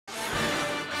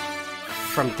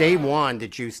From day one, the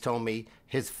Juice told me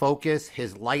his focus,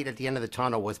 his light at the end of the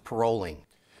tunnel was paroling.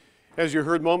 As you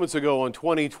heard moments ago on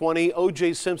 2020,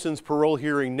 O.J. Simpson's parole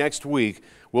hearing next week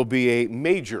will be a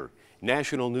major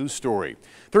national news story.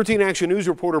 13 Action News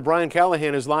reporter Brian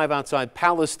Callahan is live outside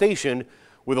Palace Station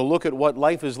with a look at what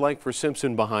life is like for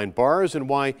Simpson behind bars and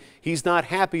why he's not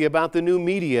happy about the new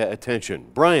media attention.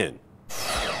 Brian.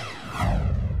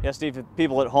 Yes, Steve, if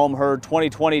people at home heard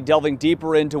 2020 delving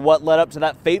deeper into what led up to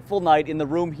that fateful night in the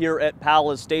room here at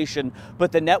Palace Station,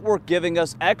 but the network giving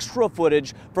us extra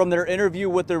footage from their interview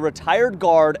with the retired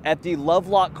guard at the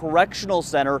Lovelock Correctional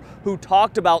Center who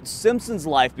talked about Simpson's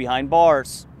life behind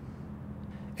bars.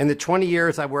 In the 20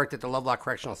 years I worked at the Lovelock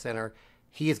Correctional Center,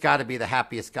 he has got to be the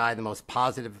happiest guy, the most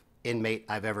positive inmate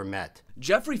I've ever met.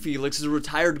 Jeffrey Felix is a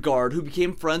retired guard who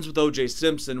became friends with O.J.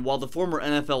 Simpson while the former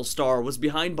NFL star was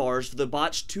behind bars for the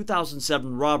botched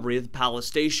 2007 robbery at the Palace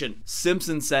Station.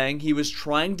 Simpson saying he was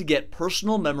trying to get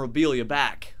personal memorabilia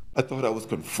back. I thought I was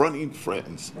confronting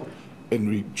friends and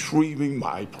retrieving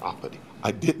my property.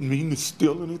 I didn't mean to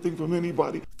steal anything from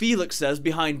anybody. Felix says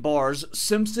behind bars,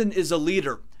 Simpson is a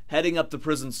leader, heading up the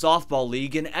prison softball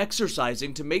league and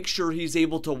exercising to make sure he's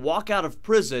able to walk out of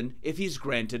prison if he's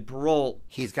granted parole.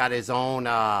 He's got his own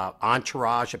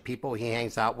entourage of people he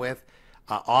hangs out with.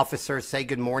 Officers say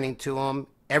good morning to him.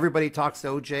 Everybody talks to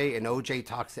OJ, and OJ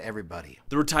talks to everybody.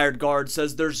 The retired guard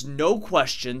says there's no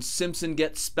question Simpson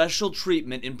gets special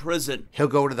treatment in prison. He'll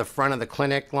go to the front of the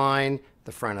clinic line,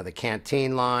 the front of the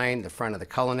canteen line, the front of the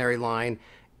culinary line.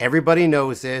 Everybody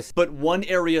knows this. But one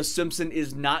area Simpson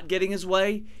is not getting his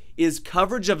way is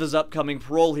coverage of his upcoming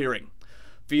parole hearing.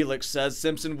 Felix says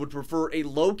Simpson would prefer a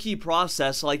low-key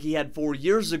process like he had 4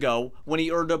 years ago when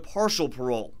he earned a partial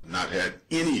parole. Not had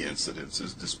any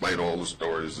incidences despite all the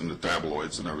stories in the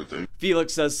tabloids and everything.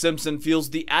 Felix says Simpson feels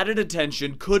the added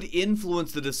attention could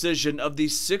influence the decision of the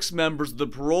 6 members of the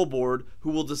parole board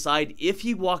who will decide if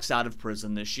he walks out of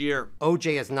prison this year.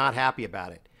 OJ is not happy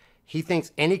about it. He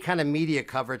thinks any kind of media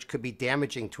coverage could be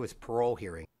damaging to his parole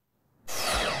hearing.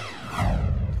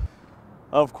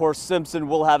 Of course, Simpson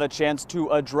will have a chance to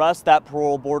address that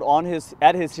parole board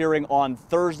at his hearing on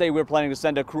Thursday. We're planning to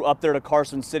send a crew up there to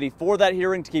Carson City for that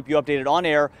hearing to keep you updated on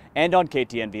air and on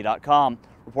KTNV.com.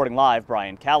 Reporting live,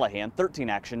 Brian Callahan, 13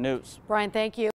 Action News. Brian, thank you.